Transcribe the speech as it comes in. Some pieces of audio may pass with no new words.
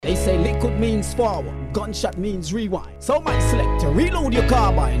say liquid means forward, gunshot means rewind. So my selector, reload your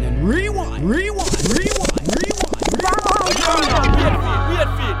carbine and rewind. Wait for it.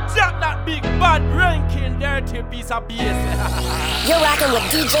 Drop that big bad ranking dirty piece of bass. You're rocking with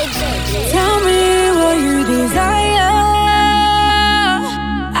DJ J. Tell me what you desire.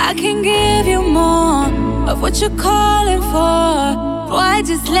 I can give you more of what you're calling for. Boy,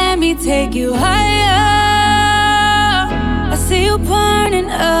 just let me take you higher. I see you burning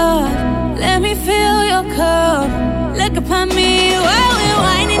up. Let me fill your cup. Look upon me while we're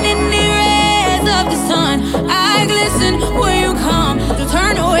whining in the rays of the sun. I glisten when you come. Don't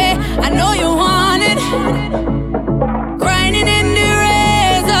turn away, I know you want it. Grinding in the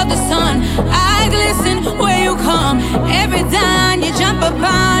rays of the sun. I glisten when you come. Every time you jump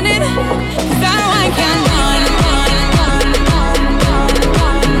upon it, 'cause I know I can't run.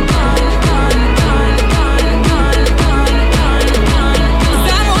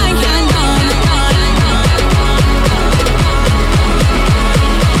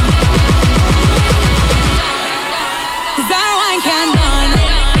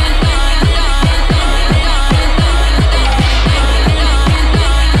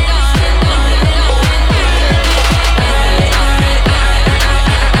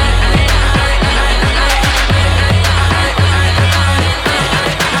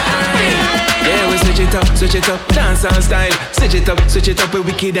 Switch it up, dance on style. Switch it up, we're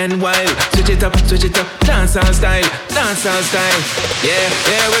wicked and wild. Switch it up, dance on style.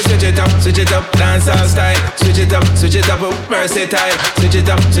 Yeah, we switch it up, dance on style. Switch it up, we're versatile. Switch it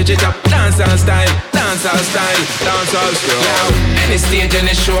up, dance on style. Now, any stage in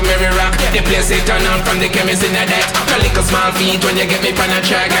the show, me rock. The place it turn on from the chemist in the deck. The little small feet when you get me on a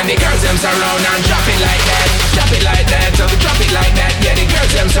track. And the girls them surround and drop it like that. Drop it like that, so drop it like that. Yeah, the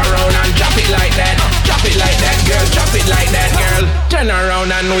girls them surround and drop it like that. Drop it like that, girl, drop it like that, girl. Turn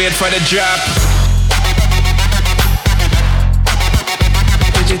around and wait for the drop.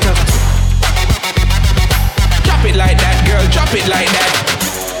 Switch it up. Drop it like that, girl, drop it like that.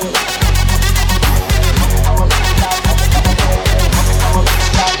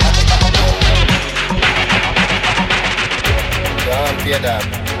 Don't be a dog.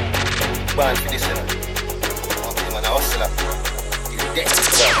 Born for this, man, I hustle up.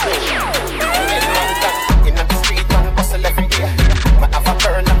 In the street, man, hustle every day. I have a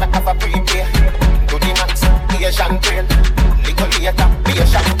burn and I have a prepay. Do the max, Asian train. Little later, be a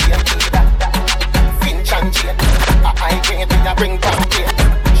champagne. Finch and chain. A high grade, we a bring champagne.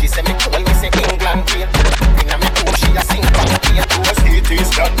 She say me cool, me say England train. In a me home, she a sing champagne. Do a CT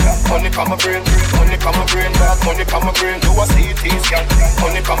scan, money come my brain. Money come my brain, money come my brain. Do a CT scan,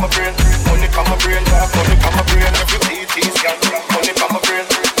 money come my brain. Money come my brain, money come my brain. Every CT scan, money come my brain.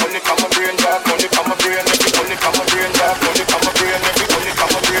 Money come my brain, money come my brain. Every money come my brain, money come my brain. Every money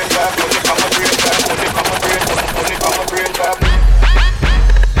come my brain, money come my brain. Money come my brain, money come my brain.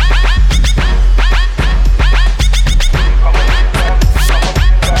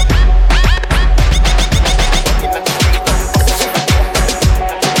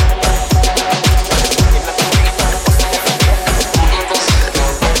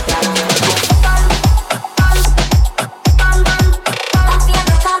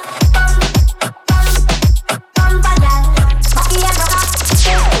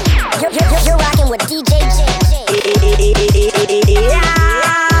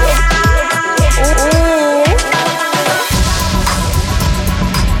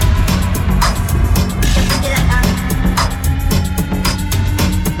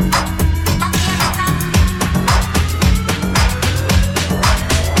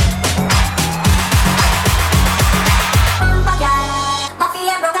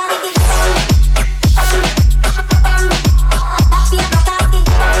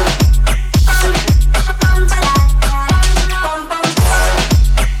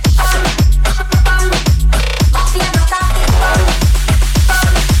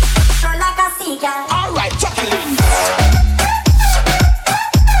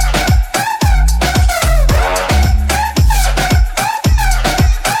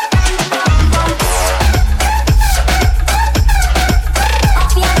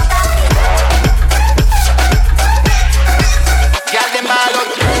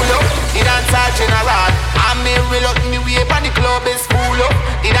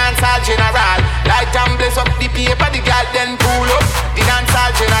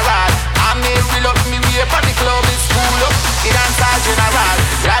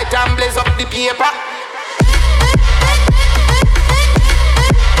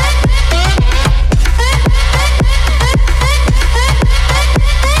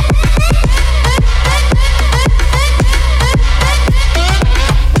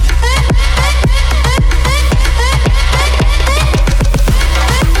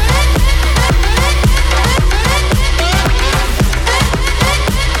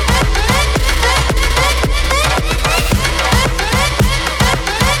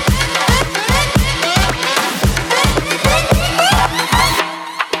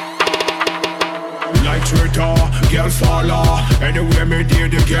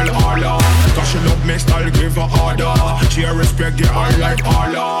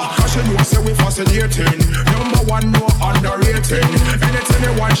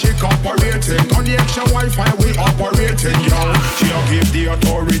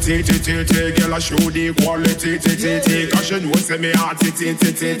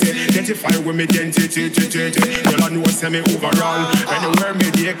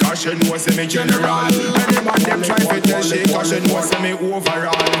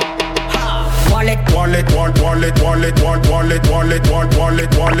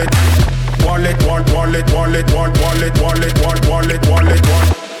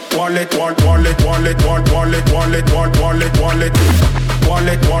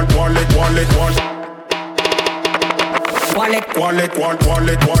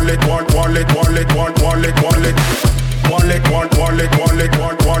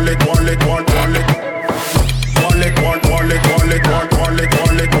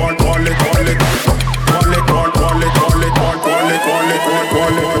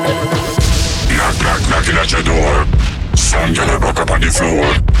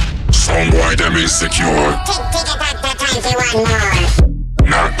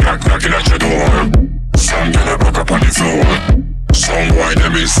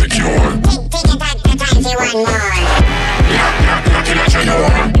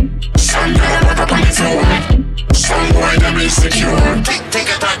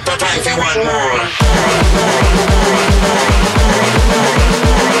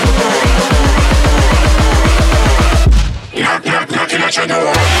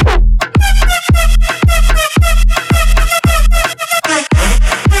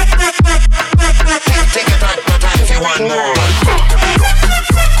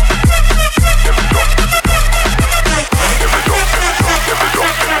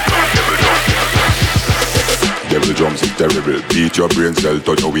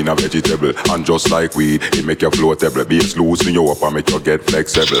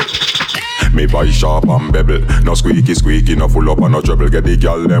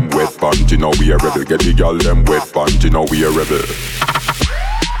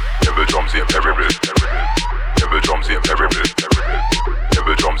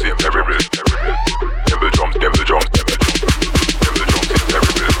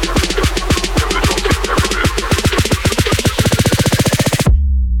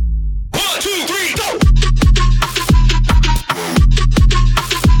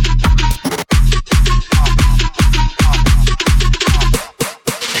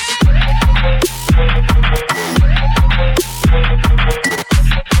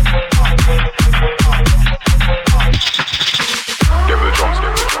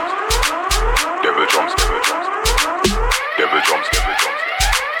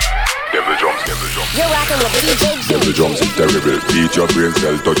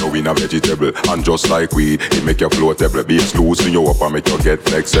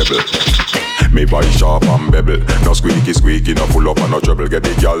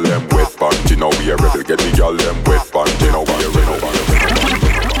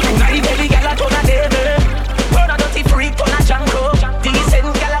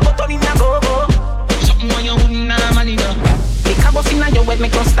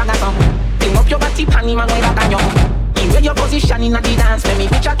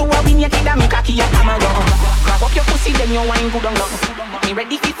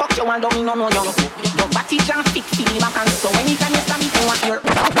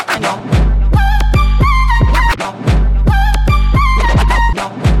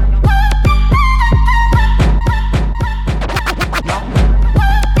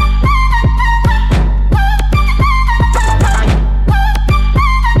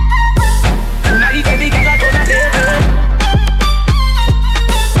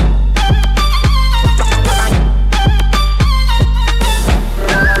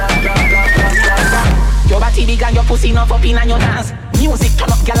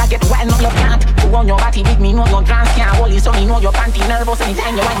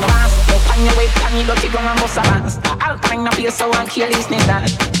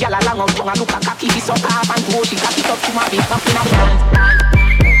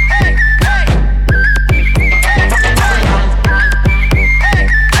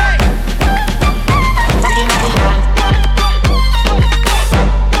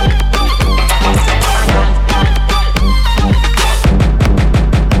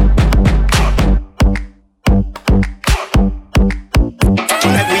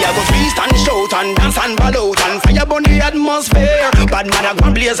 bad man a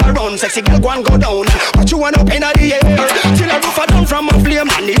go blaze around. Sexy girl go and go down. What you want up in the air? Till a roof a down from a flame.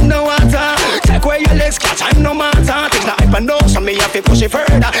 I need no water. Take away your legs, catch I'm no matter. Things not hype and no, so me have to push it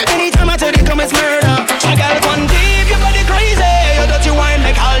further. Anytime I tell you come it's murder. So girl one deep, your body crazy. You dirty wine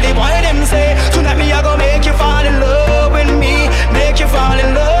make all the boy them say. Tonight me I go make you fall in love with me. Make you fall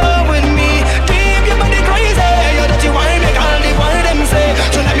in love with me. Deep, your body crazy. You dirty wine make all the boy them say.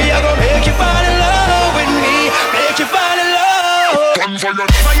 Tonight me I go make you fall in love with me. Make you fall in love. Fire,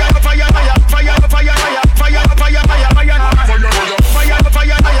 fire, fire, fire, fire, fire, fire, fire, fire, fire,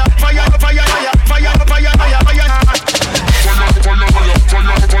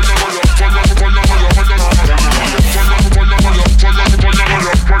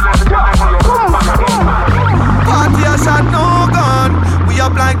 Party a shot, no gun. We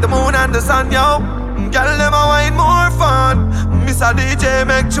up like the moon and the sun, yo. Girl, them a wine more fun. Mr. DJ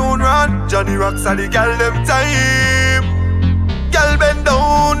make tune run. Johnny Rocks are the girl them time. Girl bend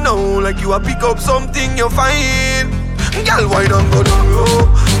down now, like you a pick up something you find. Girl wine and go down low,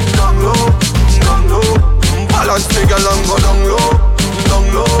 down low, down low. Balance me, girl and go down low, down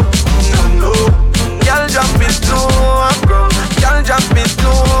low, down low. Girl jump it slow and ground. Girl jump it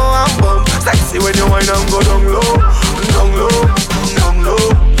slow and bump. Sexy when you wine and go down low, down low, down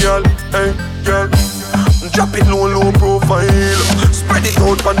low. Girl, hey, girl. Drop it low, low profile. Spread it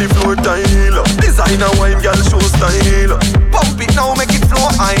out on the floor tile. Designer wine, girl, show style. Pump it now, make it flow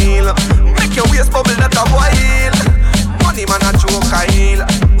aisle. Make your waist bubble that a while. Money man a choke aisle.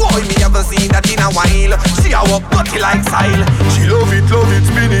 Boy, me haven't seen that in a while. She a walk body like style. She love it,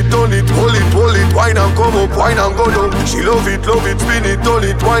 spin it, turn it, hold it, wine and come up, wine and go down. She love it, spin it, turn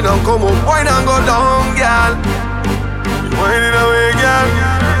it, wine and come up, wine and go down, girl. You whining away, girl.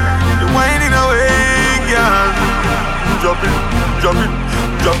 You whining away. Drop it, drop it,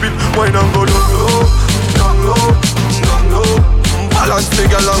 drop it. Wine and go down low, down low, down low. Balance me,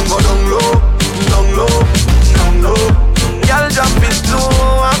 girl, and go down low, down low, down low. Girl, jump it slow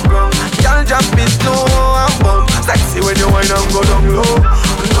and ground. Girl, jump it slow and bump. Sexy when you wine and go down low,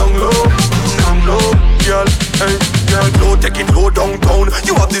 down low, down low. Girl, hey, girl, low, take it low downtown.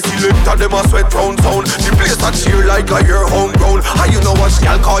 You have the selector, them a sweat round sound. The place a cheer like a your homegrown. How you know what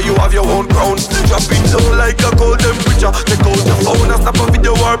girl call you have your own crown. Drop it low like a cold temperature. Take out your phone and snap a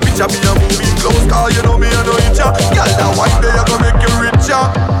video or picture. Me a movie close, cause you know me a no itcha. Girl, that wine there a go make you richer.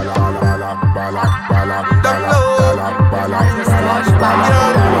 Down low,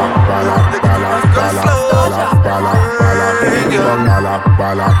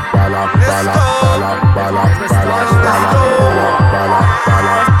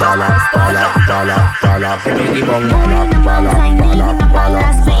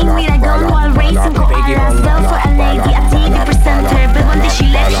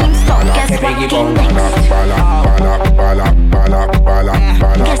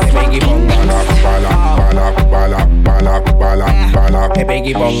 Hey,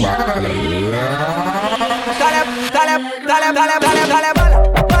 Biggie Bong. Dale, bala.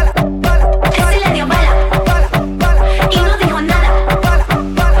 Ese le dio bala. Y no dijo nada.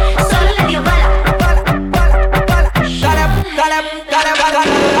 Solo le dio bala. Dale, bala.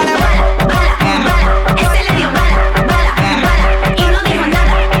 Ese le dio bala. Y no dijo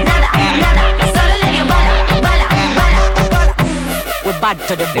nada. Solo le dio bala. We're bad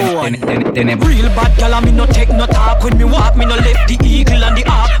to the bone. Real bad gal, me no take no talk. When me walk, me no left the eagle and the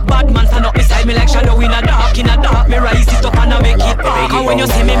ark. Bad man stand up beside me like shadow in a dark. In a dark, me rise it up and I make it dark. And when you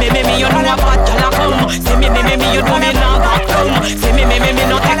see me, you know a bad gal a come. See me, you know me now back down. See me,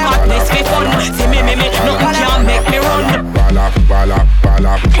 no take badness for fun. See me, nothing can make me run.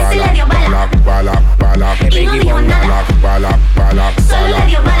 Ese le dio bala. Y no dijo nada. Solo le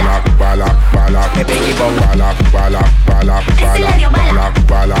dio bala. Hey, Biggie Bong. Ese le dio bala.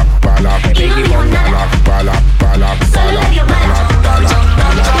 Y no dijo nada. Solo le dio bala.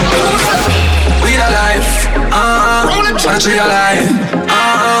 We the life, and she alive.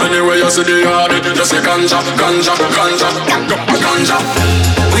 Anyway, you see the yard, you see ganja.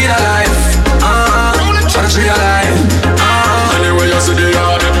 We the life, and she alive. Anyway, you see the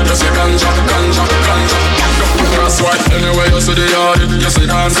yard, you see ganja. That's why. Anyway, you see the yard, you see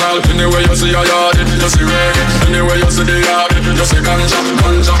dancehall. Anyway, you see your yard, you see reggae. Anyway, you see the yard, you see ganja.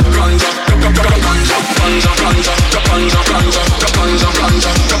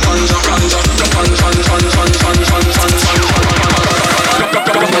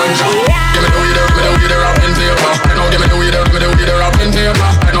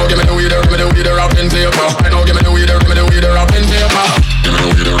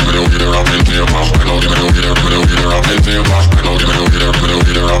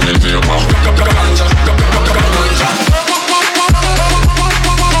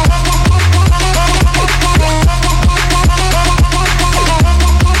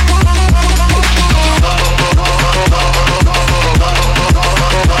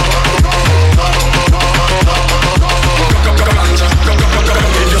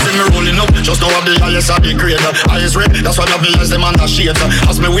 the highest of the grade. Eyes red, that's why me as them under shades.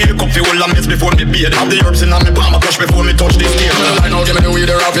 As me wake up, feel all the meds before me bathe. Have the herbs in my palm, I push before me touch the stage. I know give me the weed,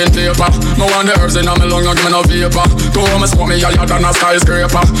 the wrapping paper. No one the herbs in my lung, no give me no vapor. Go home and smoke me higher than a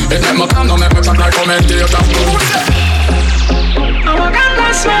skyscraper. If them a come, no make me chat like commentator. I'm a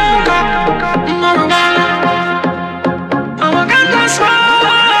gonna smoke up, marijuana. I'm a gonna smoke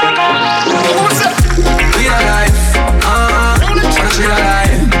up. We alive, we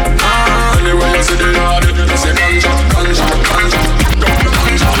alive. Anyway you see the Lord, you say ganja, ganja, ganja,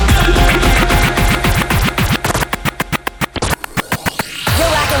 ganja.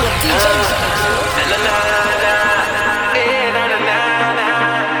 You're rocking with DJ.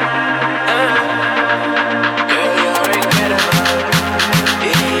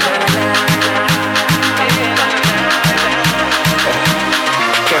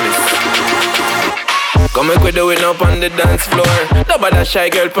 Come make we do it up on the dance floor. Nobody shy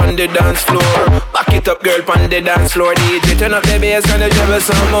girl on the dance floor. Back it up girl on the dance floor. DJ turn up the bass and the treble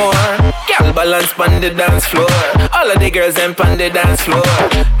some more. Girl balance on the dance floor. All of the girls them on the dance floor.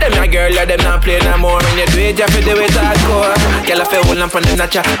 Them a girl yeah them not play no more. When you do it you have to do it hardcore. Girl I feel hold on from the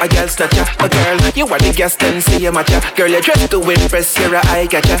notcher. A girl snatcher. A girl you are the gas then see you matcha. Girl you dress to impress you're a eye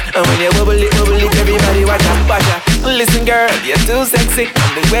catcher. And when you wobble it everybody watch ya, watch ya. Listen girl you're too sexy.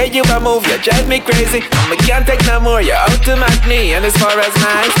 And the way you move you drive me crazy. I can't take no more, you're out to match me. And as far as my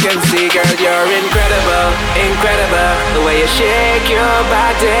eyes can see, girl, you're incredible, incredible. The way you shake your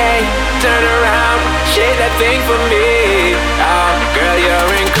body, turn around, shake that thing for me. Oh, girl,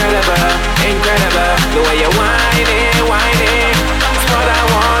 you're incredible, incredible. The way you're whining, whining, that's what I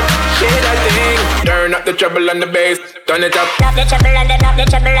want, shake that thing. Turn up the treble and the bass, turn it up. Drop the treble and the drop the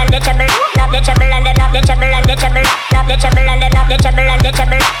treble and the treble. Drop the treble and the drop the treble and the treble. Drop the treble and the drop the treble and the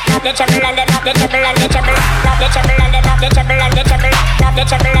treble. Drop the treble and the drop the treble and the treble. Drop the treble and the drop the treble and the treble. Drop the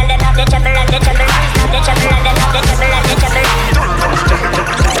treble and the drop the treble and the treble. Drop the treble and the drop the treble and the treble.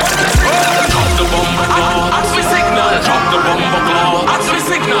 Drop the bomber claw, as we signal. Drop the bomber claw, as we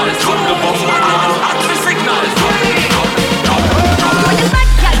signal. Drop the bomber claw, as we signal. What the bad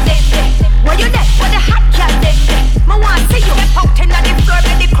cat did? Where you there? What the hot cat did? Me want see you get out inna the floor,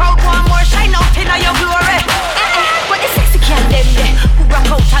 make the crowd want more shine out inna your glory. What the sexy cat did? Who rock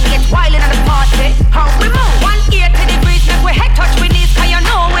out and get wild inna the party? How we move? 1 ear to the breeze, make we head touch with knees, 'cause you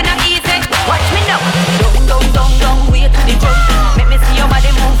know we not easy. Watch me now, down, way to the ground. Make me see your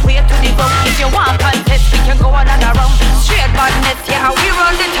body move way to the ground. If you want contest, we can go another round. Straight badness, yeah, how we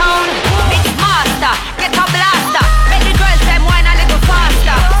run the town. Mix master, get a blaster. Make the girls them wine a little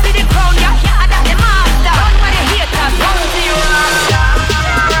faster. See the crown, yeah, that's the master. Run for the haters, run to your rasta.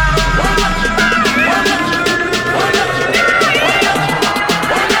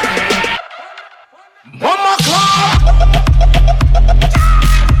 Mama clap.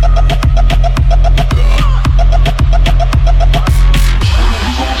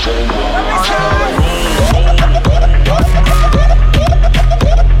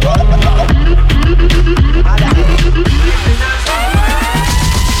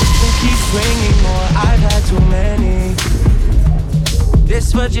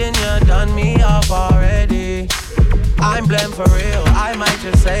 This Virginia done me off already. I'm blamed for real, I might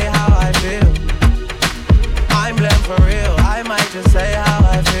just say how I feel. I'm blamed for real, I might just say how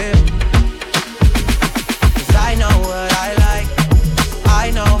I feel. 'Cause I know what I like,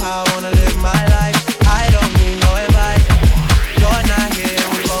 I know how I wanna live my life. I don't need no advice, you're not here,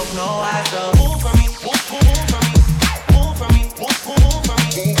 we both know I don't. Move for me, move for me, move for me, move for me,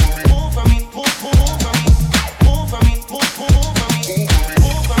 move for me, move for me, move for me, move for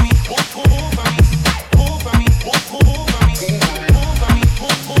me, move for me.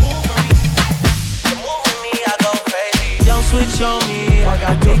 Switch on me, I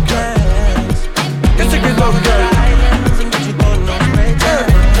got big plans. Let's take it over, girl.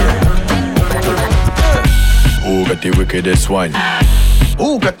 Who got the wickedest wine?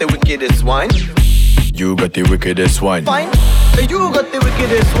 Who got the wickedest wine? You got the wickedest wine. Fine. Say you got the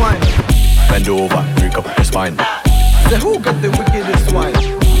wickedest wine. Bend over, break up the spine. Say who got the wickedest wine?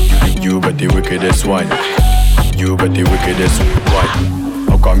 You got the wickedest wine. You got the wickedest wine.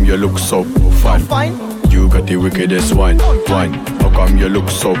 How come you look so fine? Fine. You got the wickedest wine. How come you look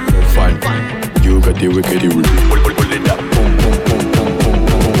so fine? You got the wickedest wine. Pull it up. Boom, boom, boom, boom, boom,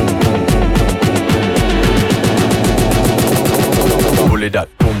 boom, boom. Pull it up.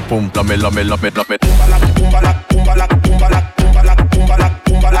 Boom, boom. Love it.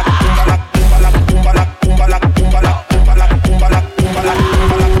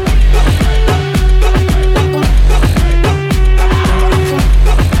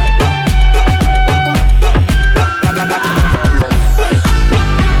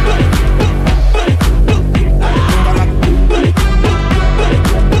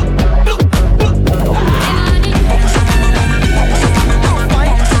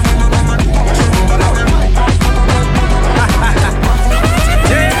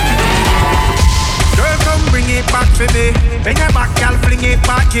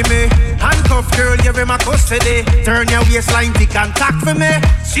 cocky me. Handcuff girl, you be my custody. Turn your waistline thick and tack for me.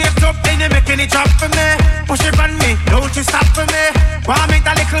 Shaped up, then you making it drop for me. Push it on me, don't you stop for me. Want me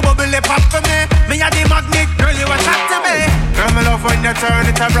a little bubble pop for me. Me a the magnet, girl, you attract to me. Girl, me love when you turn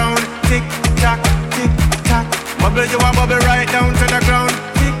it around. Tick tock, tick tock. Bubble, you a bubble right down to the ground.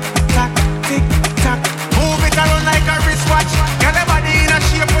 Tick tock, tick tock. Move it around like a wristwatch. Get the body in a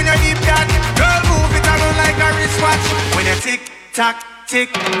shape when you deep that. Girl, move it around like a wristwatch. When you tick tock, tick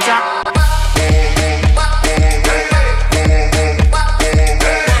tock.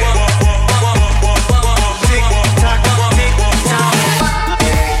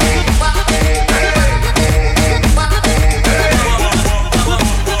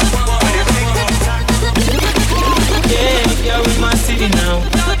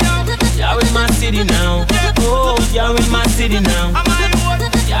 Now, oh, you're in my city now.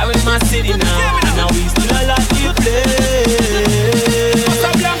 You're in my city now. And now we still a lot to play.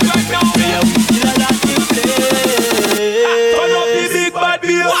 Yeah, we still a lot to play. Turn up the big bad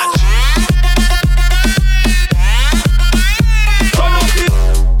beer. Watch. Turn up the.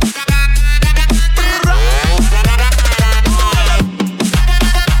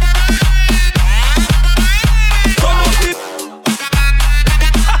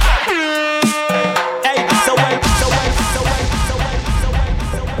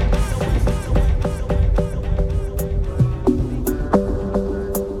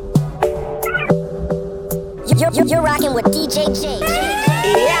 You're rocking with DJ J.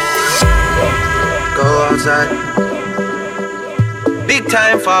 Yeah. Go outside. Big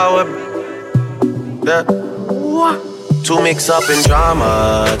time forward. Yeah. To mix up in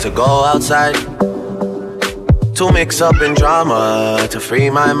drama, to go outside. To mix up in drama, to free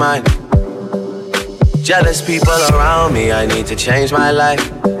my mind. Jealous people around me, I need to change my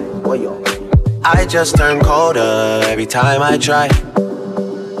life. I just turn colder every time I try.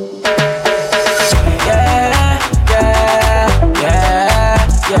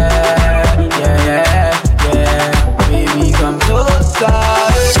 Baby, come closer.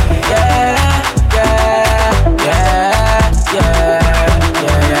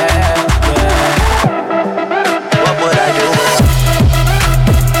 What would I do?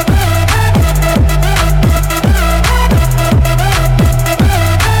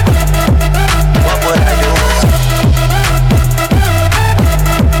 What would I do?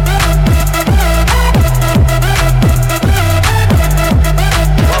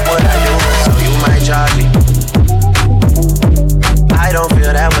 What would I do? You my Charlie. I don't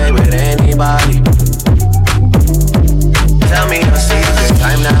feel that way with anybody. Tell me your secrets,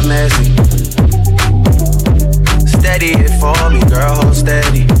 I'm not messy. Steady it for me, girl, hold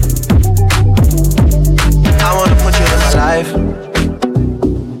steady. I wanna put you in my life.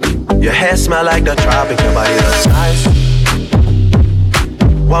 Your hair smell like the tropics, your body looks nice.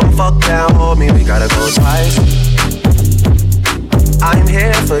 One fuck down, hold me, we gotta go twice. I'm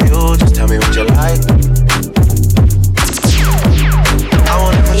here for you, just tell me what you like. I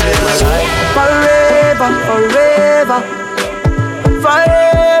wanna put you in my life. Forever, forever,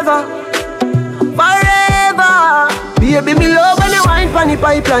 forever, forever. Baby, me love when you wine pon the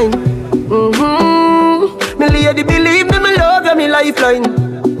pipeline. Me lady, believe me, me love you, me lifeline.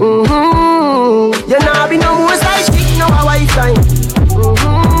 You nah be no more side chick, no a wife time.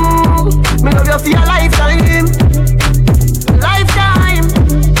 Me love you for your lifetime. Lifetime.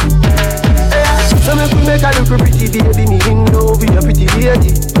 Yeah. So me could make a look pretty baby, me in love with your pretty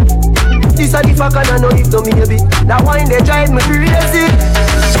lady. This a the fuck and I know if no maybe. That wine they drive me crazy.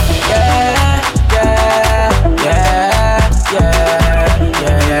 Yeah, yeah, yeah, yeah,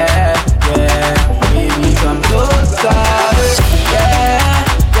 yeah, yeah, yeah. Baby, come closer. Yeah,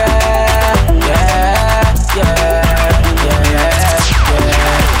 yeah, yeah, yeah, yeah, yeah.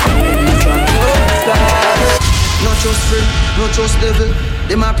 Baby, come closer. Not just friend, not just devil.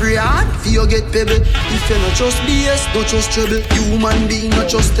 Them a pray hard, for you get pebble. If you not just BS, not just trouble. Human being, not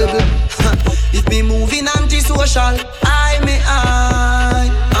just stable. If me moving anti-social, I may I.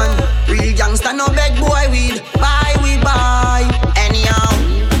 And real gangsta no beg boy weed. Buy we buy. Anyhow,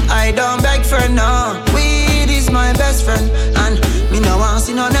 I don't beg for no. Weed is my best friend. And me no want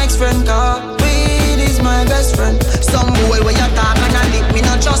see no next friend. Cause weed is my best friend. Some boy when you talk and I lip, me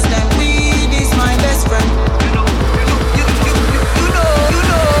not trust them. Weed is my best friend.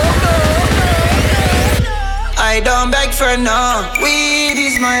 I don't beg for no. Weed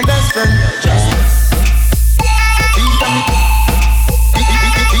is my best friend.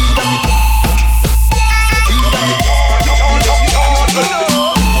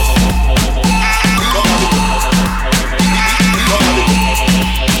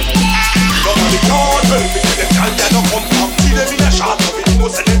 Girl, you no come from. See them in a shot. You know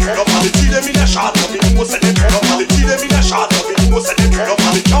say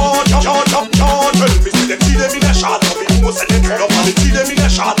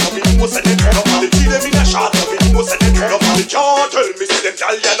know say them nobody see them in a shot. Me know say them nobody can't tell me say them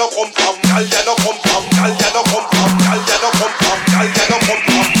gal ya no come from, gal ya no come from, gal ya no come from, gal ya no come from, gal ya no come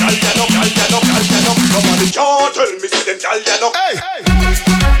from, gal ya no, gal ya no, gal ya no. Nobody can't tell me say them gal ya no. Hey.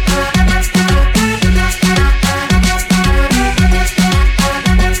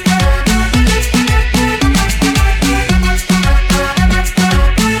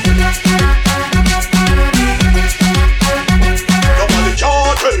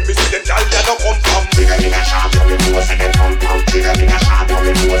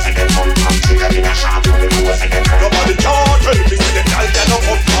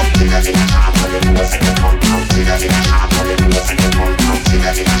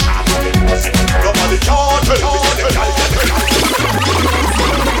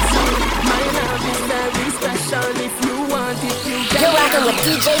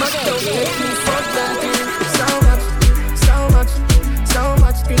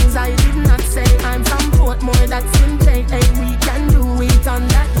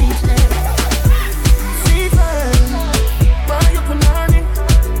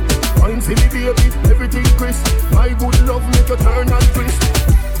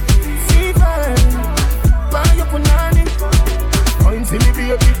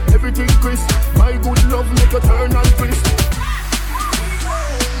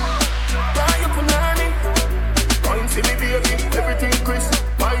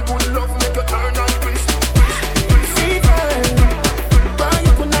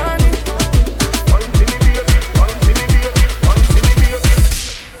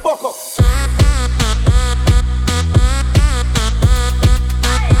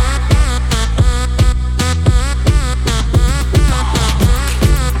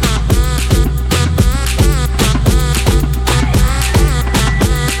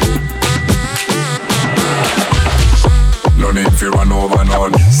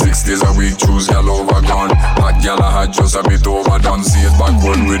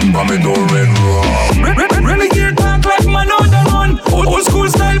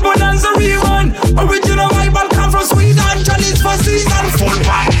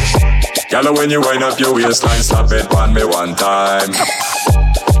 When you wind up your waistline, slap it on me one time.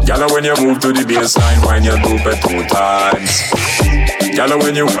 Yalla, when you move to the baseline, wind your loop it 2 times. Yalla,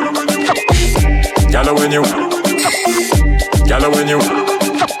 when you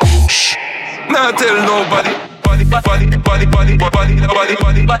shh, not tell nobody. Body, not tell the body, not tell the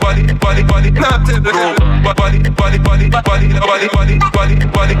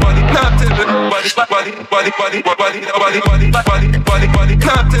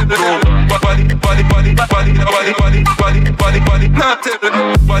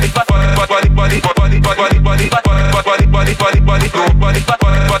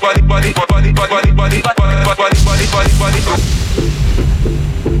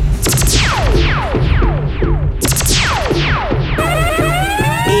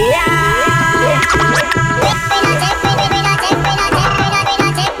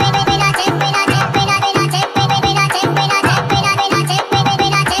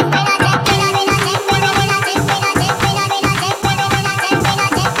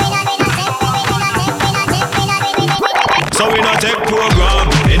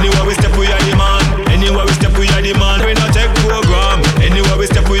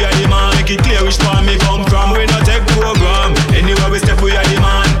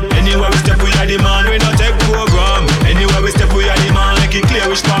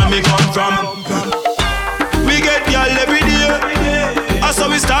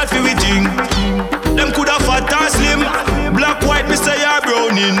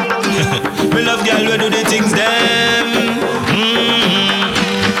Me love girl we do the things them.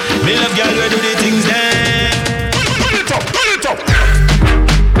 Me love girl we do the things them. Pull it up, pull it up.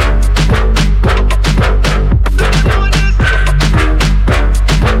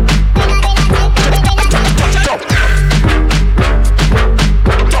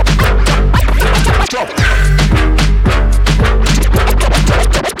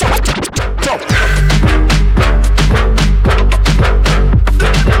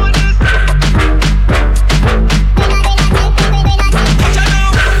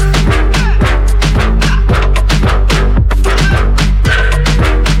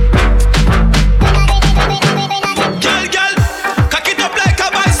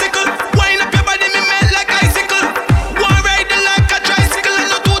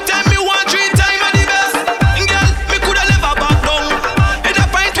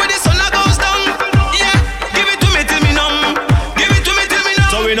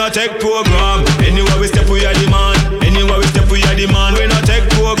 Take program. Anywhere we step, we are the man. Anywhere we step, we are the man. We not take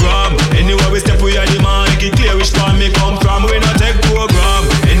program. Anywhere we step, we are the man. Make it clear which farm me come from. We not take program.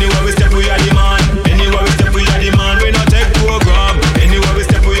 Anywhere we step.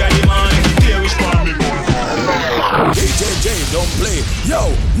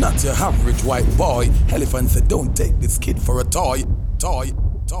 your average white boy. Elephant said, don't take this kid for a toy.